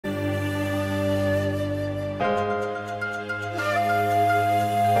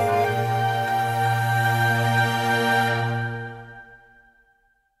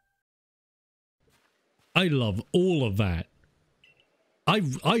I love all of that.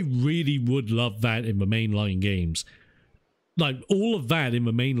 I really would love that in the mainline games. Like, all of that in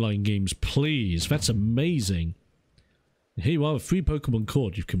the mainline games, please. That's amazing. Here you are, a free Pokemon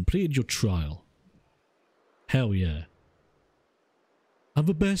caught. You've completed your trial. Hell yeah. I'm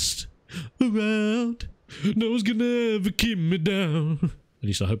the best around. No one's gonna ever keep me down. At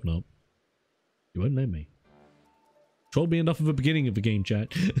least I hope not. You won't know me. Trolled me enough at the beginning of the game, chat.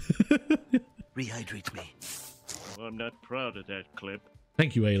 Rehydrate me. Well, I'm not proud of that clip.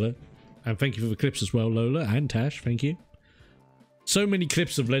 Thank you, Ayla. And thank you for the clips as well, Lola and Tash. Thank you. So many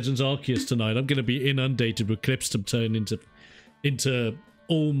clips of Legends Arceus tonight. I'm going to be inundated with clips to turn into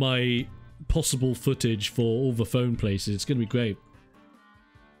all my possible footage for all the phone places. It's going to be great.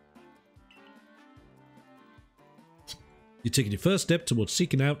 You're taking your first step towards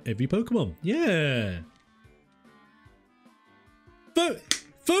seeking out every Pokemon. Yeah.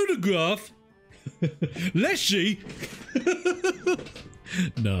 Photograph? Leshy?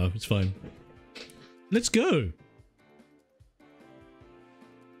 No, it's fine. Let's go.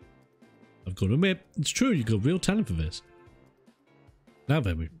 I've got to admit, it's true, you've got real talent for this. Now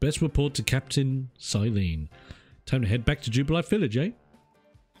then, we best report to Captain Silene. Time to head back to Jubilife Village, eh?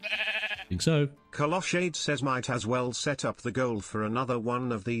 Think so. Coloshade says might as well set up the goal for another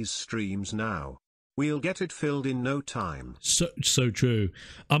one of these streams now. We'll get it filled in no time. So true.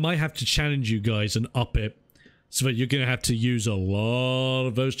 I might have to challenge you guys and up it, so that you're going to have to use a lot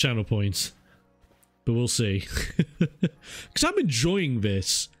of those channel points. But we'll see. Because I'm enjoying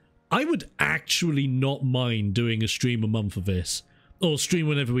this. I would actually not mind doing a stream a month of this. Or stream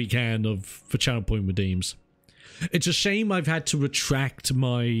whenever we can for channel point redeems. It's a shame I've had to retract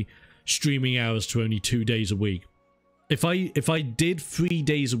my streaming hours to only 2 days a week. If I did 3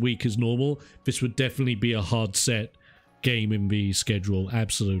 days a week as normal, this would definitely be a hard set game in the schedule,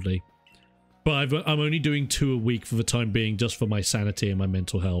 absolutely. But I'm only doing 2 a week for the time being, just for my sanity and my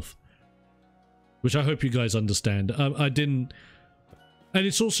mental health. Which I hope you guys understand. I didn't... And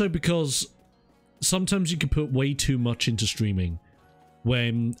it's also because sometimes you can put way too much into streaming.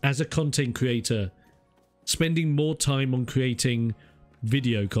 When, as a content creator, spending more time on creating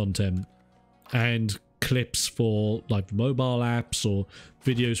video content and clips for like mobile apps or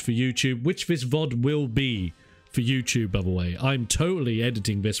videos for YouTube, which this VOD will be for YouTube, by the way. I'm totally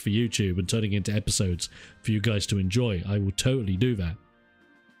editing this for YouTube and turning it into episodes for you guys to enjoy. I will totally do that.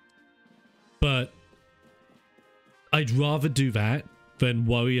 But I'd rather do that than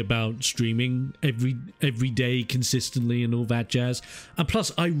worry about streaming every day consistently and all that jazz. And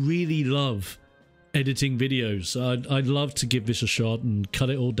plus, I really love editing videos. I'd love to give this a shot and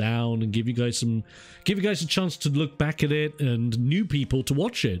cut it all down and give you guys a chance to look back at it and new people to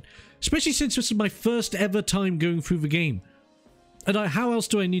watch it. Especially since this is my first ever time going through the game. And how else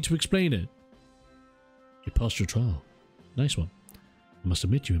do I need to explain it? You passed your trial. Nice one. I must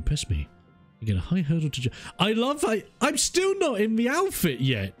admit you impressed me. You get a high hurdle to I'm still not in the outfit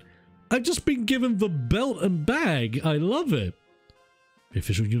yet. I've just been given the belt and bag. I love it. The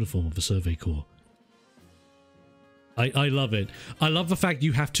official uniform of the Survey Corps. I love it. I love the fact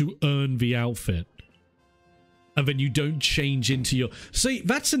you have to earn the outfit. And then you don't change into your... See,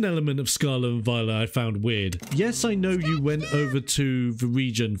 that's an element of Scarlet and Violet I found weird. Yes, I know you went over to the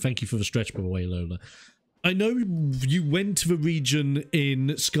region. Thank you for the stretch, by the way, Lola. I know you went to the region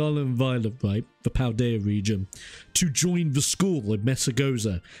in Scarlet and Violet, right? The Paldea region. To join the school in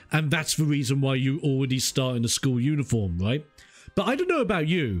Messagoza. And that's the reason why you already start in a school uniform, right? But I don't know about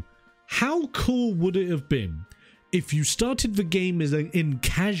you. How cool would it have been if you started the game as in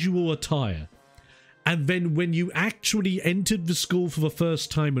casual attire, and then when you actually entered the school for the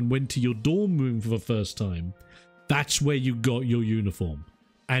first time and went to your dorm room for the first time, that's where you got your uniform.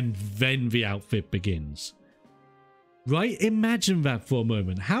 And then the outfit begins. Right? Imagine that for a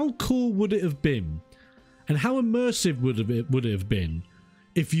moment. How cool would it have been? And how immersive would it have been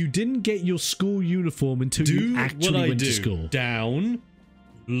if you didn't get your school uniform until you actually went to school? Down.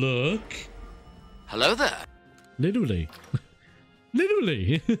 Look. Hello there. Literally.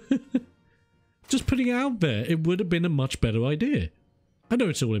 Literally. Just putting it out there, it would have been a much better idea. I know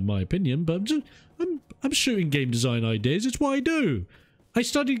it's all in my opinion, but I'm shooting game design ideas. It's what I do. I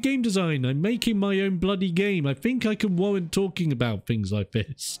studied game design. I'm making my own bloody game. I think I can warrant talking about things like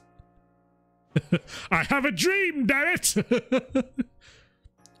this. I have a dream, damn it!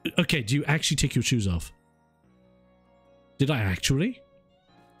 Okay, do you actually take your shoes off? Did I actually?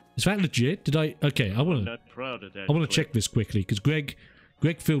 Is that legit? Did I? Okay, I want to check this quickly because Greg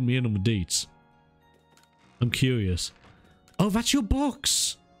filled me in on the deets. I'm curious. Oh, that's your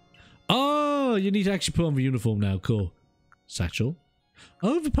box. Oh, you need to actually put on the uniform now. Cool. Satchel.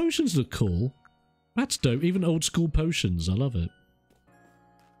 Oh, the potions look cool. That's dope. Even old school potions. I love it.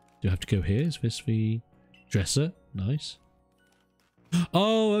 Do I have to go here? Is this the dresser? Nice.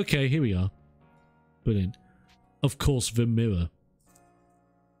 Oh, okay. Here we are. Brilliant. Of course, the mirror.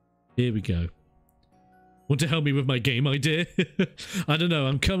 Here we go. Want to help me with my game idea? I don't know.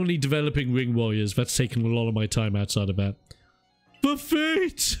 I'm currently developing Ring Warriors. That's taking a lot of my time outside of that. The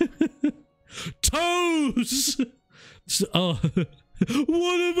feet! Toes! Oh,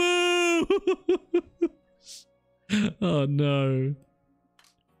 one of them! Oh no.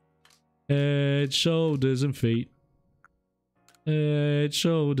 Head, shoulders, and feet. Head,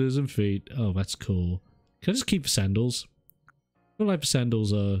 shoulders, and feet. Oh, that's cool. Can I just keep the sandals? I feel like the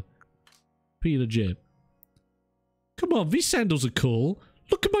sandals are pretty legit. Come on, these sandals are cool.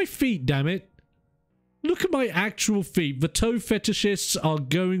 Look at my feet, damn it. Look at my actual feet. The toe fetishists are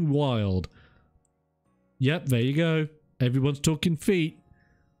going wild. Yep, there you go. Everyone's talking feet.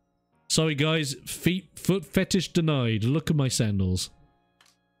 Sorry, guys. Foot fetish denied. Look at my sandals.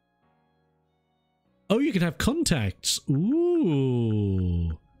 Oh, you can have contacts.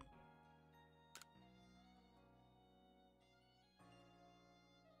 Ooh.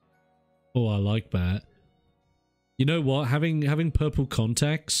 Oh, I like that. You know what? Having purple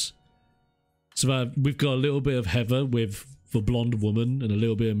contacts. So we've got a little bit of Heather with the blonde woman and a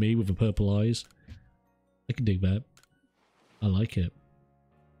little bit of me with the purple eyes. I can dig that. I like it.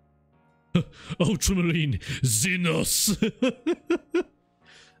 Ultramarine Xenos.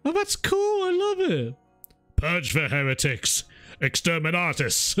 Oh, that's cool. I love it. Purge the heretics.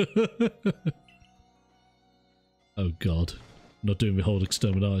 Exterminatus. Oh, God. Not doing the whole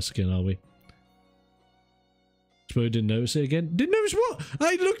exterminatus again, are we? Suppose I didn't notice it again. Didn't notice what?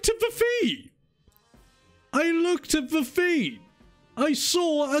 I looked at the feet. I looked at the feet. I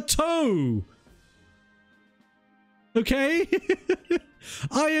saw a toe. Okay?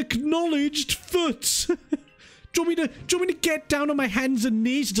 I acknowledged foot. Do you want me to get down on my hands and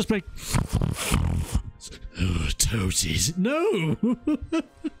knees and just be like, oh, toesies? No.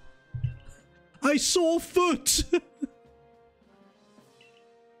 I saw foot.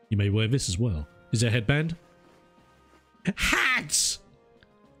 You may wear this as well. Is there a headband? Hats.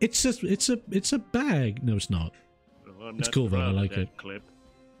 It's a bag. No, it's not. Well, it's cool though. I like it. Clip.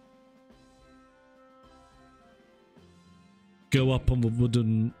 Go up on the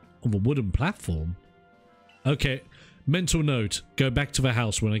wooden platform. Okay. Mental note. Go back to the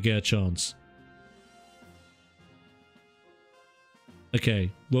house when I get a chance.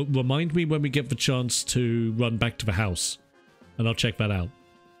 Okay. Well, remind me when we get the chance to run back to the house, and I'll check that out.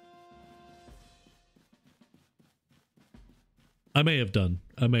 I may have done.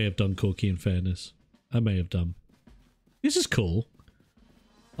 Corky, in fairness. I may have done. This is cool.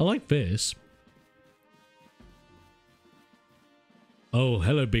 I like this. Oh,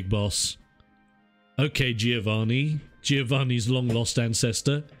 hello, big boss. Okay, Giovanni. Giovanni's long-lost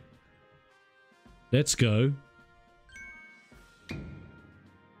ancestor. Let's go.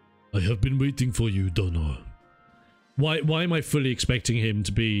 I have been waiting for you, Dono. Why am I fully expecting him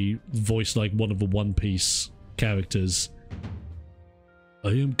to be voiced like one of the One Piece characters? I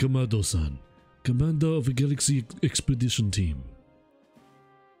am Kamado-san, commander of a Galaxy Expedition Team.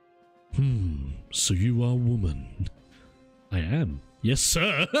 So you are a woman. I am. Yes,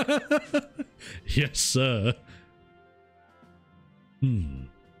 sir. Yes, sir. I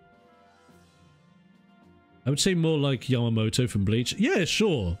would say more like Yamamoto from Bleach. Yeah,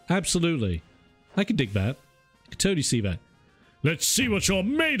 sure. Absolutely. I can dig that. I can totally see that. Let's see what you're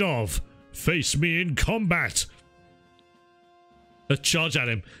made of. Face me in combat. Let's charge at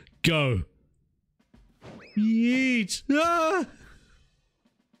him. Go. Yeet. Ah!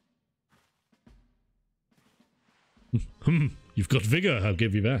 You've got vigor, I'll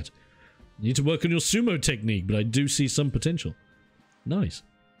give you that. You need to work on your sumo technique, but I do see some potential. Nice.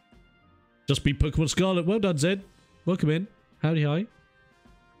 Just beat Pokemon Scarlet. Well done, Zed. Welcome in. Howdy hi.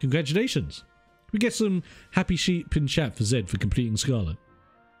 Congratulations. We get some happy sheep in chat for Zed for completing Scarlet.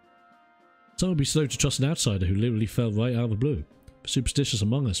 Someone would be slow to trust an outsider who literally fell right out of the blue. Superstitious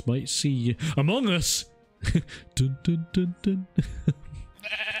among us might see you. Among us? Dun, dun, dun, dun.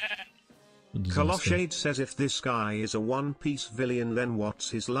 Coloshade says if this guy is a One Piece villain, then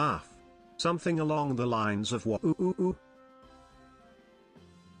what's his laugh? Something along the lines of what? Ooh, ooh, ooh.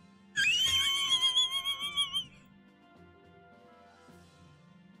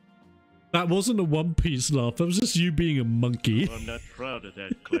 That wasn't a One Piece laugh. That was just you being a monkey. I'm not proud of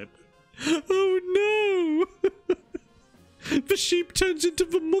that clip. Oh no! The sheep turns into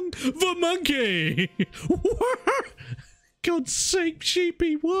the monkey! God's sake,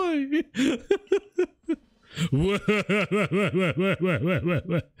 sheepy, why?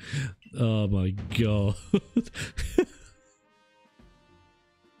 Oh my god.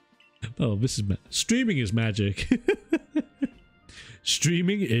 Oh, this is streaming is magic.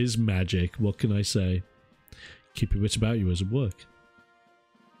 Streaming is magic. What can I say? Keep your wits about you as it work.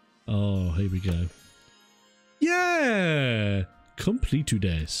 Oh, here we go. Yeah! Complete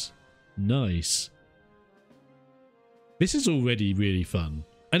this. Nice. This is already really fun.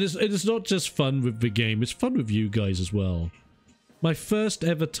 And it's not just fun with the game, it's fun with you guys as well. My first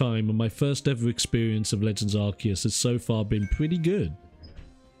ever time and my first ever experience of Legends Arceus has so far been pretty good.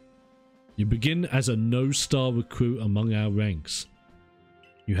 You begin as a no-star recruit among our ranks.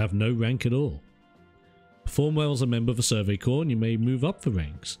 You have no rank at all. Perform well as a member of a survey corps and you may move up the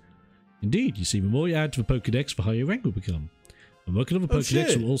ranks. Indeed, you see, the more you add to the Pokédex, the higher your rank will become. And working on the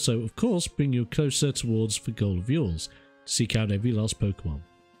Pokédex will also, of course, bring you closer towards the goal of yours. To seek out every last Pokemon.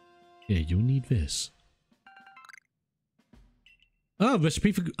 Yeah, you'll need this. Ah,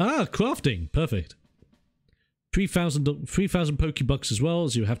 recipe for... Ah, crafting! Perfect. 3,000 Pokebucks as well,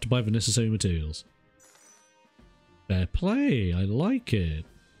 as you have to buy the necessary materials. Fair play, I like it.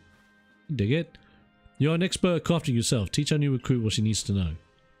 Dig it. You're an expert at crafting yourself. Teach our new recruit what she needs to know.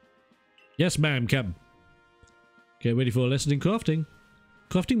 Yes, ma'am, Captain. Get ready for a lesson in crafting.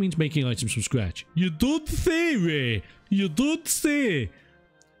 Crafting means making items from scratch. You don't say, Ray. You don't say.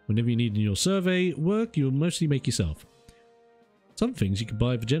 Whenever you need in your survey work, you'll mostly make yourself. Some things you can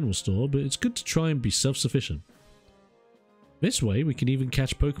buy at the general store, but it's good to try and be self-sufficient. This way, we can even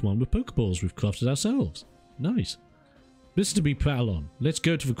catch Pokemon with Pokeballs we've crafted ourselves. Nice. This is to be proud on. Let's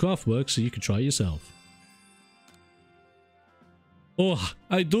go to the craft work so you can try it yourself. Oh,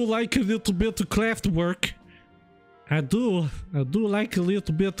 I do like a little bit of craft work. I do like a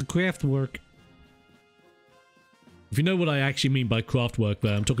little bit of craft work. If you know what I actually mean by craft work,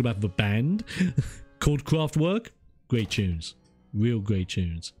 though, I'm talking about the band called Kraftwerk. Great tunes. Real great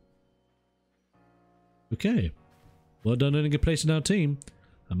tunes. Okay. Well done earning a place in our team.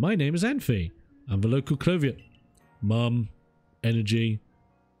 And my name is Anfi. I'm the local Clovier. Mum. Energy.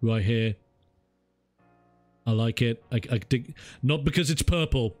 Right here. I like it. I dig... Not because it's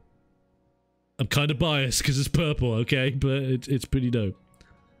purple. I'm kind of biased because it's purple, okay? But it's pretty dope.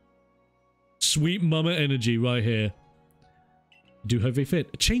 Sweet mama energy right here. Do hope they fit.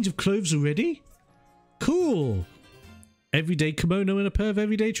 A change of clothes already? Cool. Everyday kimono and a pair of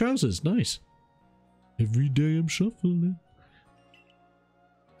everyday trousers. Nice. Every day I'm shuffling.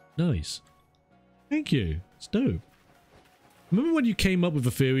 Nice. Thank you. It's dope. Remember when you came up with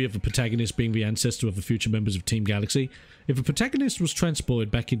the theory of the protagonist being the ancestor of the future members of Team Galaxy? If the protagonist was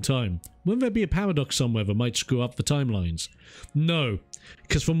transported back in time, wouldn't there be a paradox somewhere that might screw up the timelines? No,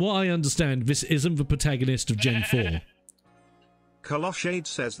 because from what I understand, this isn't the protagonist of Gen 4. Coloshade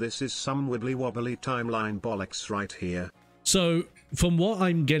says this is some wibbly-wobbly timeline bollocks right here. So, from what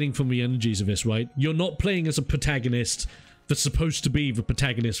I'm getting from the energies of this, right, you're not playing as a protagonist that's supposed to be the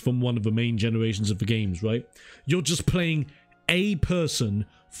protagonist from one of the main generations of the games, right? You're just playing a person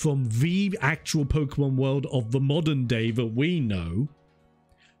from the actual Pokemon world of the modern day that we know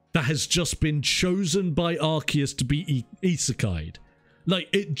that has just been chosen by Arceus to be isekai'd. Like,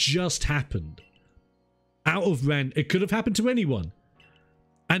 it just happened. Out of random. It could have happened to anyone.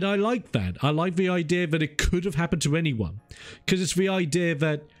 And I like that. I like the idea that it could have happened to anyone. Because it's the idea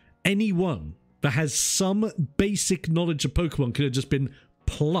that anyone that has some basic knowledge of Pokemon could have just been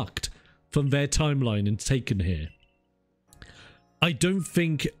plucked from their timeline and taken here. I don't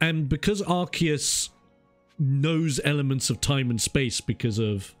think, and because Arceus knows elements of time and space because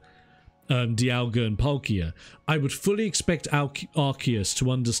of Dialga and Palkia, I would fully expect Arceus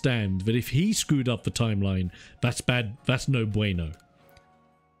to understand that if he screwed up the timeline, that's bad, that's no bueno.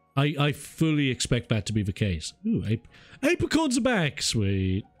 I fully expect that to be the case. Ooh, apricorns are back!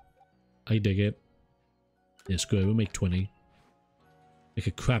 Sweet. I dig it. Yeah, screw it, we'll make 20. Make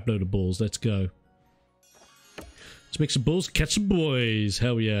a crap load of balls, let's go. Let's make some balls, catch some boys.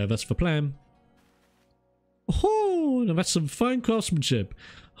 Hell yeah, that's the plan. Oh, now that's some fine craftsmanship.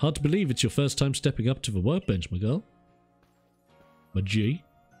 Hard to believe it's your first time stepping up to the workbench, my girl. My G.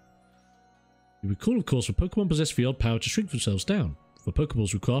 You recall, of course, that Pokemon possess the odd power to shrink themselves down. For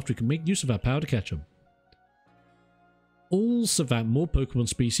Pokeballs we craft, we can make use of our power to catch them. Also that more Pokemon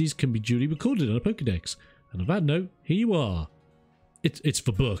species can be duly recorded on a Pokedex. And on that note, here you are. It's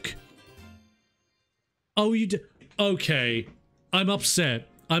the book. Oh, you did... Okay, I'm upset.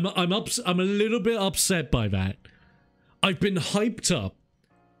 I'm a little bit upset by that. I've been hyped up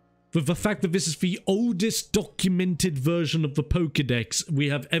with the fact that this is the oldest documented version of the Pokédex we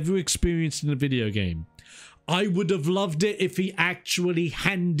have ever experienced in a video game. I would have loved it if he actually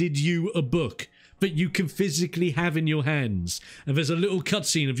handed you a book that you can physically have in your hands. And there's a little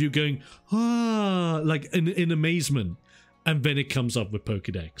cutscene of you going, ah, like in amazement. And then it comes up with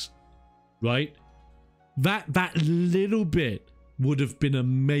Pokédex, right? That little bit would have been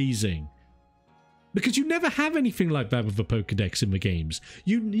amazing. Because you never have anything like that with a Pokédex in the games.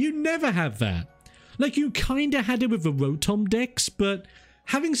 You never have that. Like, you kind of had it with the Rotom Dex, but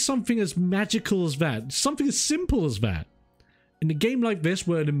having something as magical as that, something as simple as that, in a game like this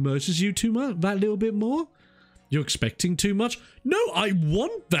where it immerses you too much, that little bit more, you're expecting too much. No, I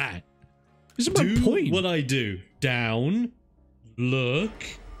want that. This is my point. What I do. Down. Look.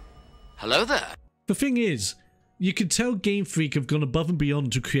 Hello there. The thing is, you can tell Game Freak have gone above and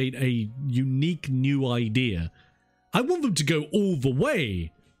beyond to create a unique new idea. I want them to go all the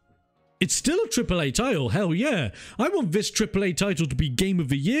way. It's still a AAA title, hell yeah. I want this AAA title to be Game of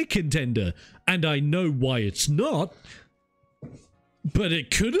the Year contender, and I know why it's not. But it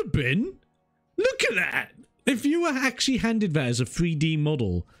could have been. Look at that. If you were actually handed that as a 3D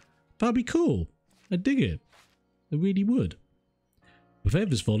model, that'd be cool. I'd dig it. I really would. Prepare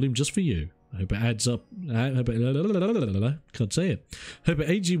this volume just for you. I hope it adds up. Can't say it. Hope it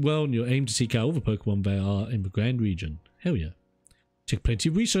aids you well in your aim to seek out all the Pokemon there are in the Grand Region. Hell yeah. Check plenty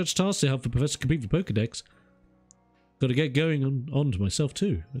of research tasks to help the professor complete the Pokedex. Gotta get going on to myself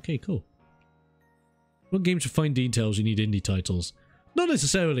too. Okay, cool. What games with fine details you need indie titles? Not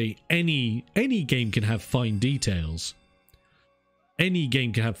necessarily any game can have fine details. Any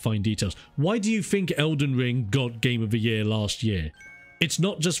game can have fine details. Why do you think Elden Ring got Game of the Year last year? It's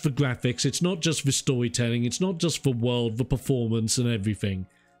not just for graphics, it's not just for storytelling, it's not just for world, the performance and everything.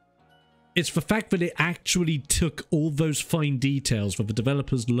 It's the fact that it actually took all those fine details that the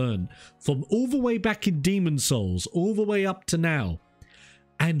developers learned from all the way back in Demon's Souls, all the way up to now.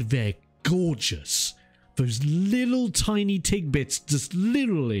 And they're gorgeous. Those little tiny tidbits just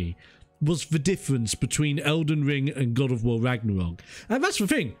literally was the difference between Elden Ring and God of War Ragnarok. And that's the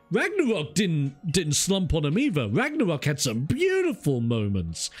thing, Ragnarok didn't slump on them either. Ragnarok had some beautiful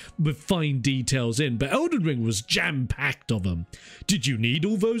moments with fine details in, but Elden Ring was jam-packed of them. Did you need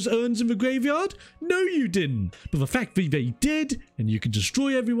all those urns in the graveyard? No, you didn't. But the fact that they did, and you can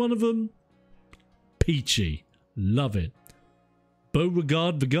destroy every one of them, peachy. Love it.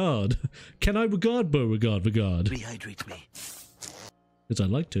 Beauregard the Guard. Can I regard Beauregard the Guard? Rehydrate me. Because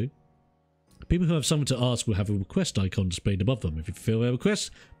I'd like to. People who have something to ask will have a request icon displayed above them. If you fulfill their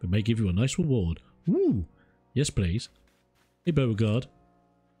request, they may give you a nice reward. Woo! Yes, please. Hey, Beauregard.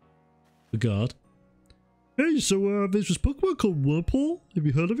 The Guard. Hey, so there's this Pokemon called Whirlpool. Have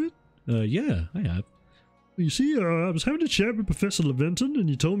you heard of it? Yeah, I have. You see, I was having a chat with Professor Leventon, and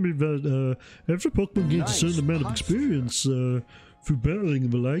he told me that after Pokemon gains a certain amount of experience through battling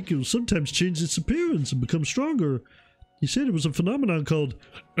and the like, it will sometimes change its appearance and become stronger. He said it was a phenomenon called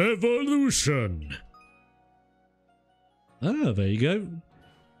evolution. Ah, there you go.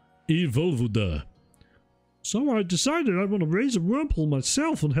 Evolvuda. So I decided I want to raise a Whirlpool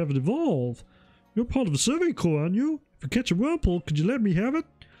myself and have it evolve. You're part of the Survey Corps, aren't you? If you catch a Whirlpool, could you let me have it?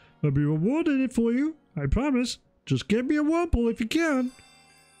 I'll be rewarding it for you. I promise. Just get me a Whirlpool if you can.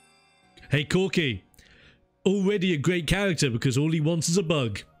 Hey, Corky. Already a great character because all he wants is a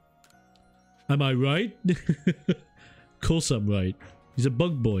bug. Am I right? Of course I'm right. He's a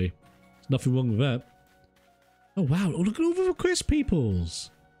bug boy. There's nothing wrong with that. Oh, wow. Oh, look at all the request peoples.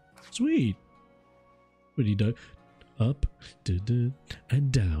 Sweet. Really dope. Up, and down, up,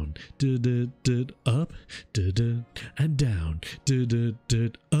 and down, up, and down,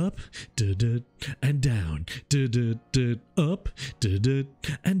 up,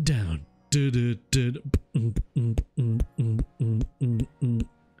 and down.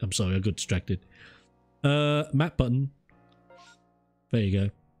 I'm sorry, I got distracted. Map button. There you go.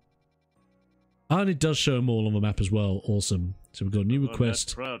 And it does show them all on the map as well. Awesome. So we've got a new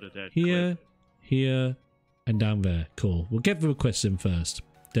request here, here, and down there. Cool. We'll get the requests in first.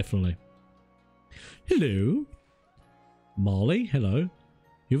 Definitely. Hello. Marley, hello.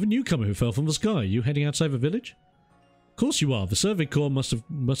 You're a newcomer who fell from the sky. You heading outside the village? Of course you are. The Survey Corps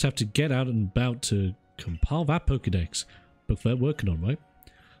must have to get out and about to compile that Pokedex. Book they're working on, right?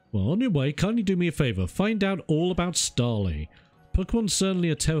 Well, on your way, kindly do me a favor. Find out all about Starly. Pokemon certainly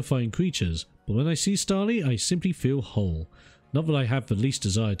are terrifying creatures, but when I see Starly, I simply feel whole. Not that I have the least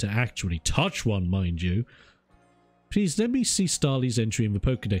desire to actually touch one, mind you. Please let me see Starly's entry in the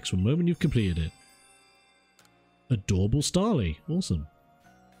Pokedex for a moment you've completed it. Adorable Starly. Awesome.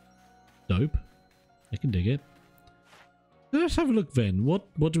 Dope. I can dig it. Let's have a look then.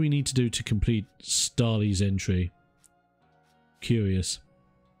 What do we need to do to complete Starly's entry? Curious.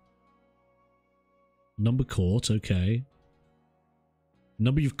 Number caught, okay.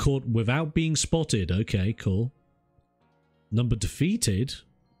 Number you've caught without being spotted. Okay, cool. Number defeated.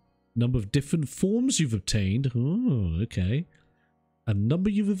 Number of different forms you've obtained. Oh, okay. And number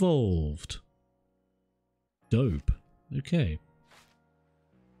you've evolved. Dope. Okay.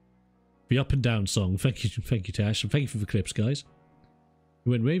 The up and down song. Thank you, Tash. And thank you for the clips, guys.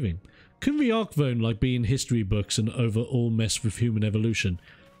 We went raving. Couldn't the Arcphone like be in history books and overall mess with human evolution?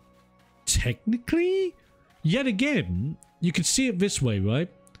 Technically? Yet again, you could see it this way, right?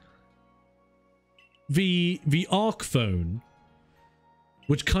 The Arcphone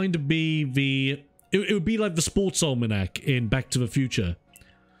would kind of be the... It would be like the Sports Almanac in Back to the Future.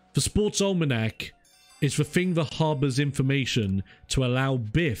 The Sports Almanac is the thing that harbors information to allow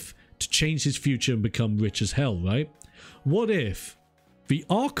Biff to change his future and become rich as hell, right? What if the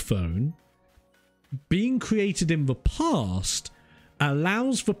Arcphone, being created in the past,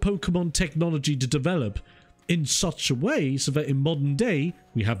 allows the Pokemon technology to develop in such a way so that in modern day,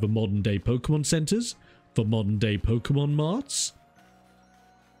 we have the modern day Pokemon centers, the modern day Pokemon marts,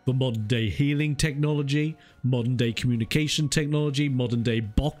 the modern day healing technology, modern day communication technology, modern day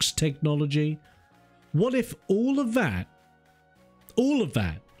box technology. What if all of that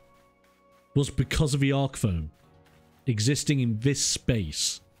was because of the Arcphone existing in this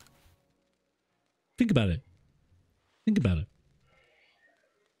space? Think about it. Think about it.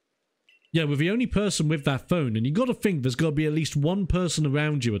 Yeah, we're the only person with that phone, and you got to think there's got to be at least one person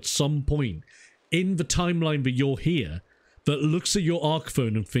around you at some point in the timeline that you're here that looks at your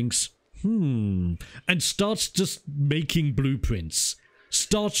Arcphone and thinks, and starts just making blueprints,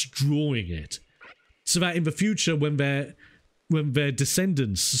 starts drawing it, so that in the future, when their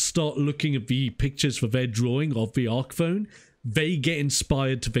descendants start looking at the pictures for their drawing of the Arcphone, they get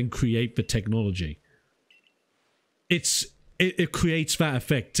inspired to then create the technology. It creates that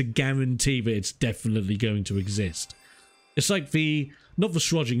effect to guarantee that it's definitely going to exist. It's like not the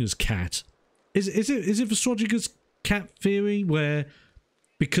Schrodinger's cat. Is it the Schrodinger's cat theory, where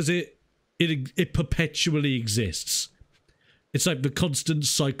because it perpetually exists? It's like the constant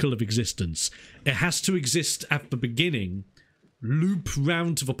cycle of existence. It has to exist at the beginning, loop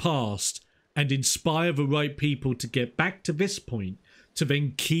round to the past, and inspire the right people to get back to this point to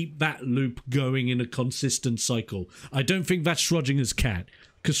then keep that loop going in a consistent cycle. I don't think that's Schrodinger's cat,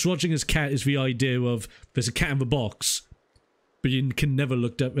 because Schrodinger's cat is the idea of there's a cat in the box, but you can never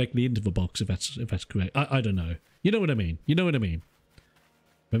look directly into the box, if that's correct. I don't know. You know what I mean? You know what I mean?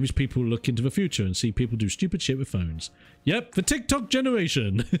 Maybe people look into the future and see people do stupid shit with phones. Yep, the TikTok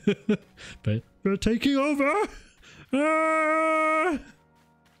generation. But they're taking over.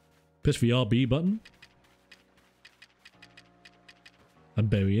 Press the RB button. I'm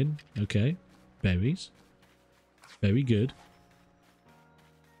burying. Okay. Berries. Very good.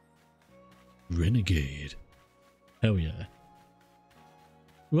 Renegade. Hell yeah.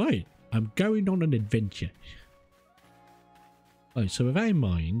 Right. I'm going on an adventure. Right, so with that in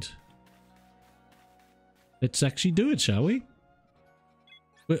mind, let's actually do it, shall we?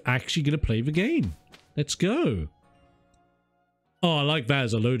 We're actually going to play the game. Let's go. Oh, I like that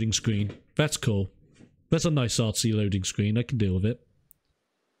as a loading screen. That's cool. That's a nice artsy loading screen. I can deal with it.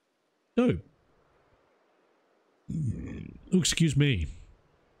 Oh. Oh, excuse me.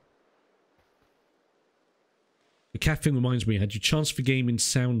 The cat thing reminds me, had you chanced the game in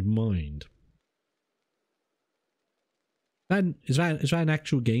Sound Mind? Is that an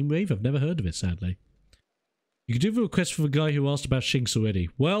actual game, Rave? I've never heard of it, sadly. You can do the request for the guy who asked about Shinx already.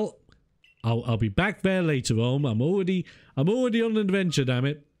 Well, I'll be back there later, Om. I'm already on an adventure, damn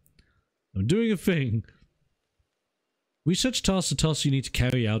it. I'm doing a thing. Research tasks are tasks you need to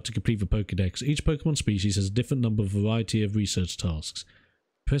carry out to complete the Pokédex. Each Pokemon species has a different variety of research tasks.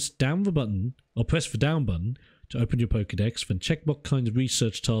 Press down the button, or press the down button to open your Pokédex, then check what kind of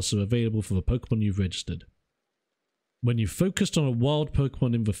research tasks are available for the Pokemon you've registered. When you've focused on a wild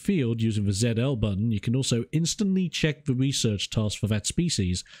Pokemon in the field using the ZL button, you can also instantly check the research task for that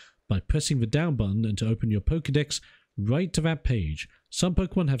species by pressing the down button and to open your Pokédex right to that page. Some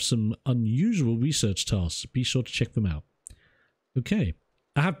Pokemon have some unusual research tasks. Be sure to check them out. Okay.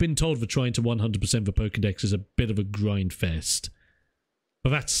 I have been told that trying to 100% the Pokédex is a bit of a grind fest. But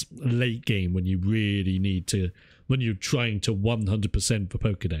that's late game when you really need to, when you're trying to 100% the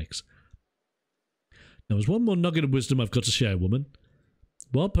Pokédex. Now, there's one more nugget of wisdom I've got to share, woman.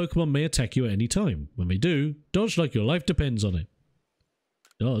 Wild Pokemon may attack you at any time. When they do, dodge like your life depends on it.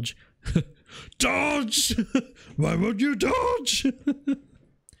 Dodge? Dodge! Why won't you dodge? I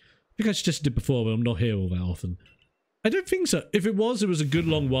think I suggested it before, but I'm not here all that often. I don't think so. If it was a good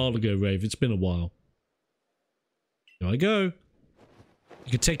long while ago, Rave. It's been a while. Here I go.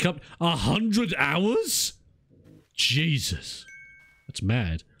 You could take up 100 hours? Jesus. That's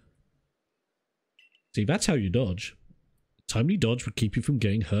mad. See, that's how you dodge. Timely dodge would keep you from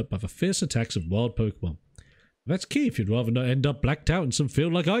getting hurt by the fierce attacks of wild Pokemon. That's key if you'd rather not end up blacked out in some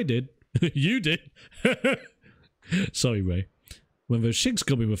field like I did. You did. Sorry, Ray. When those Shinx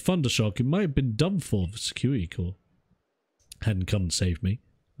got me with Thundershock, it might have been done for the security call. Hadn't come and saved me.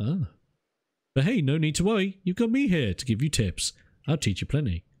 Ah. But hey, no need to worry. You've got me here to give you tips. I'll teach you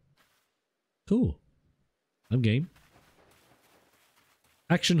plenty. Cool. I'm game.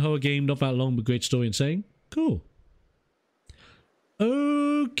 Action horror game, not that long, but great story and saying. Cool.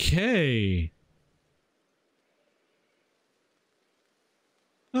 Okay.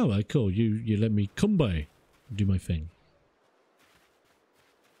 Alright, cool. You let me come by. Do my thing.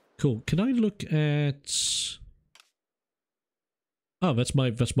 Cool. Can I look at... Oh, that's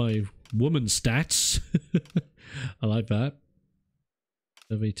my woman stats. I like that.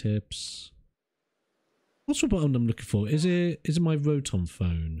 Survey tips. What's the button I'm looking for? Is it my Rotom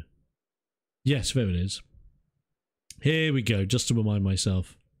phone? Yes, there it is. Here we go, just to remind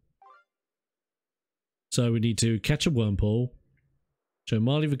myself. So we need to catch a Wurmple. Show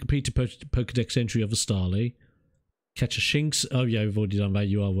Marley the completed Pokedex entry of a Starly. Catch a Shinx. Oh yeah, we've already done that.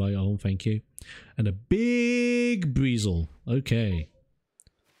 You are right on, thank you. And a big Breezel. Okay.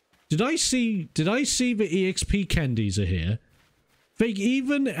 Did I see the EXP candies are here? They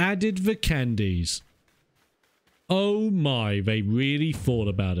even added the candies. Oh my, they really thought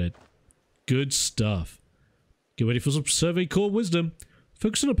about it. Good stuff. Get ready for some survey core wisdom.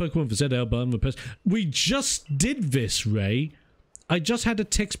 Focus on a Pokemon for ZL button. We just did this, Ray. I just had a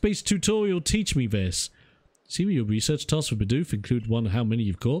text-based tutorial teach me this. See what your research tasks for Bidoof include one how many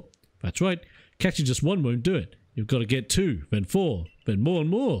you've caught? That's right. Catching just one won't do it. You've got to get 2, then 4, then more and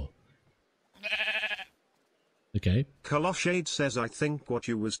more. Okay. Coloshade says I think what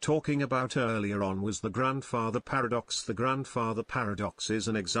you was talking about earlier on was the grandfather paradox. The grandfather paradox is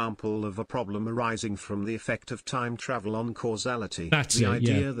an example of a problem arising from the effect of time travel on causality. That's the it,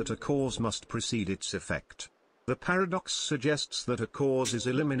 idea yeah. that a cause must precede its effect. The paradox suggests that a cause is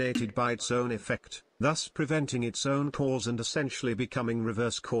eliminated by its own effect, thus preventing its own cause and essentially becoming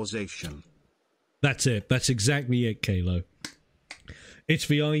reverse causation. That's it. That's exactly it, Kalo. It's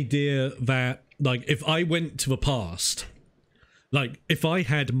the idea that, like, if I went to the past, like, if I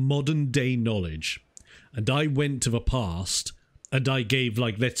had modern day knowledge, and I went to the past, and I gave,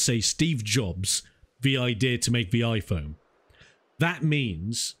 like, let's say Steve Jobs the idea to make the iPhone, that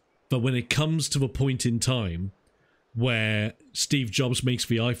means that when it comes to the point in time where Steve Jobs makes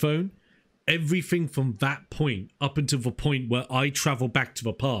the iPhone, everything from that point up until the point where I travel back to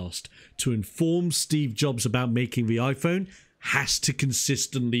the past to inform Steve Jobs about making the iPhone has to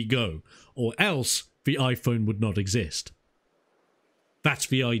consistently go, or else the iPhone would not exist. That's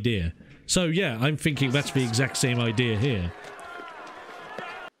the idea. So yeah, I'm thinking that's the exact same idea here.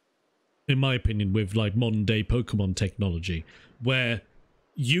 In my opinion, with like modern day Pokemon technology, where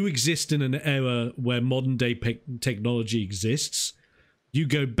you exist in an era where modern day technology exists, you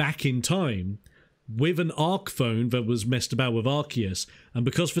go back in time with an Arc phone that was messed about with Arceus, and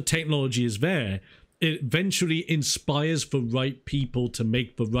because the technology is there, it eventually inspires the right people to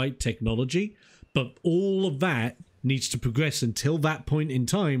make the right technology, but all of that needs to progress until that point in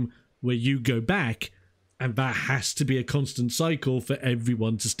time where you go back, and that has to be a constant cycle for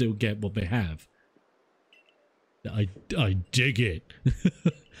everyone to still get what they have. I dig it.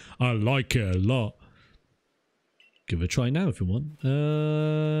 I like it a lot. Give it a try now if you want.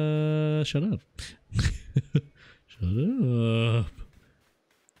 Shut up. Shut up.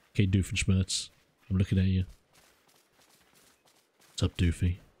 Okay, Doofenshmirtz. I'm looking at you. What's up,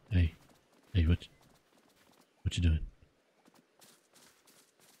 Doofy? Hey. Hey, what you doing?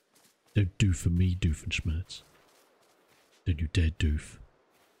 Don't do for me, Doofenshmirtz. Don't you dare doof.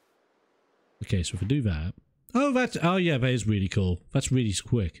 Okay, so if I do that... Oh, yeah, that is really cool. That's really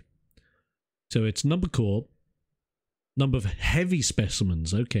quick. So it's number core, number of heavy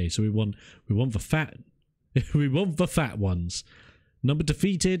specimens. Okay, so we want the fat... we want the fat ones. Number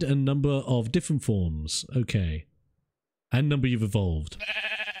defeated and number of different forms. Okay. And number you've evolved.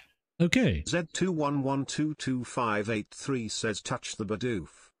 Okay. Z211225583 says touch the Bidoof.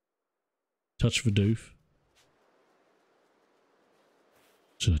 Touch the doof.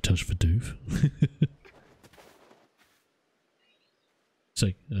 Should I touch the doof? So,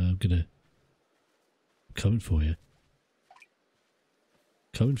 I'm coming for you.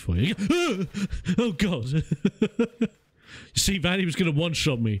 Coming for you. Oh god. You see that? He was gonna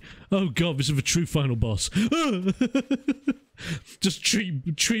one-shot me. Oh god, this is the true final boss. Just treat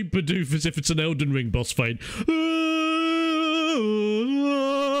Bidoof as if it's an Elden Ring boss fight.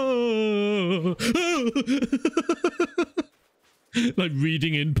 Like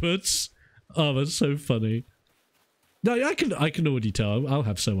reading inputs. Oh, that's so funny. No, I can already tell. I'll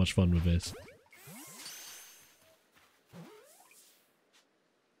have so much fun with this.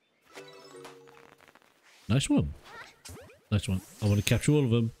 Nice one. Nice one. I want to capture all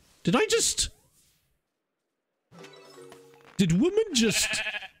of them. Did I just... Did woman just...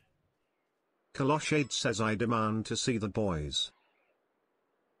 Kaloshade says I demand to see the boys.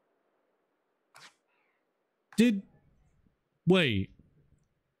 Did... Wait.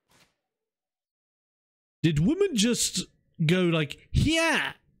 Did woman just go like,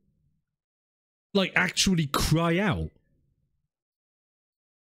 yeah? Like actually cry out?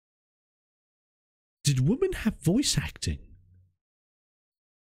 Did women have voice acting?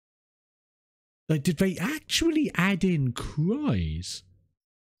 Like, did they actually add in cries?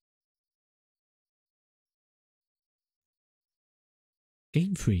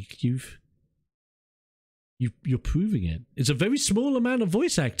 Game Freak, you're proving it. It's a very small amount of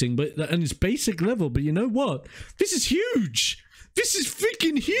voice acting, and it's basic level. But you know what? This is huge. This is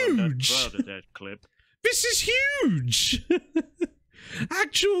freaking huge. I'm not proud of that clip. This is huge.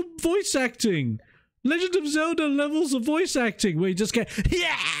 Actual voice acting. Legend of Zelda levels of voice acting where you just get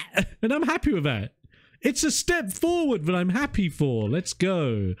yeah, and I'm happy with that. It's a step forward that I'm happy for. Let's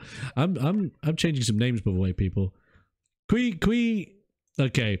go. I'm changing some names by the way, people.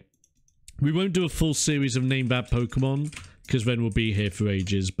 Okay. We won't do a full series of name that Pokemon because then we'll be here for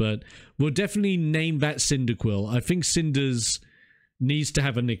ages, but we'll definitely name that Cyndaquil. I think Cinders needs to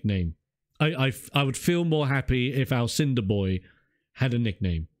have a nickname. I would feel more happy if our Cinder Boy had a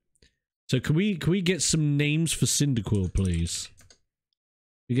nickname. So can we get some names for Cyndaquil, please?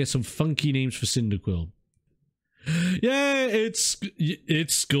 We get some funky names for Cyndaquil. Yeah,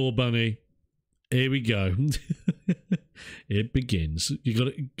 it's Skull Bunny. Here we go. It begins.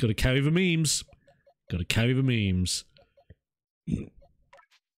 You gotta carry the memes. Gotta carry the memes.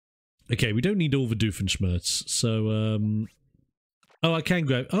 Okay, we don't need all the Doofenshmirtz. So oh, I can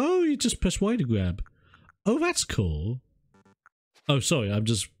grab. Oh, you just press Y to grab. Oh, that's cool. Oh, sorry. I'm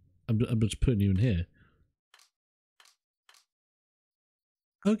just putting you in here.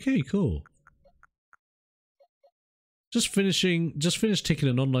 Okay, cool. Just finished taking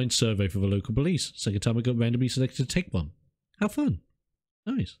an online survey for the local police. Second time I got randomly selected to take one. How fun.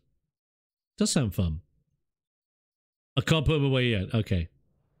 Nice. Does sound fun. I can't put them away yet. Okay.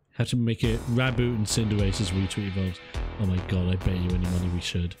 Have to make it Raboot and Cinderace as retweet evolves. Oh my god, I bet you any money we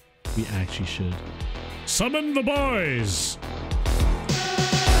should. We actually should. Summon the boys!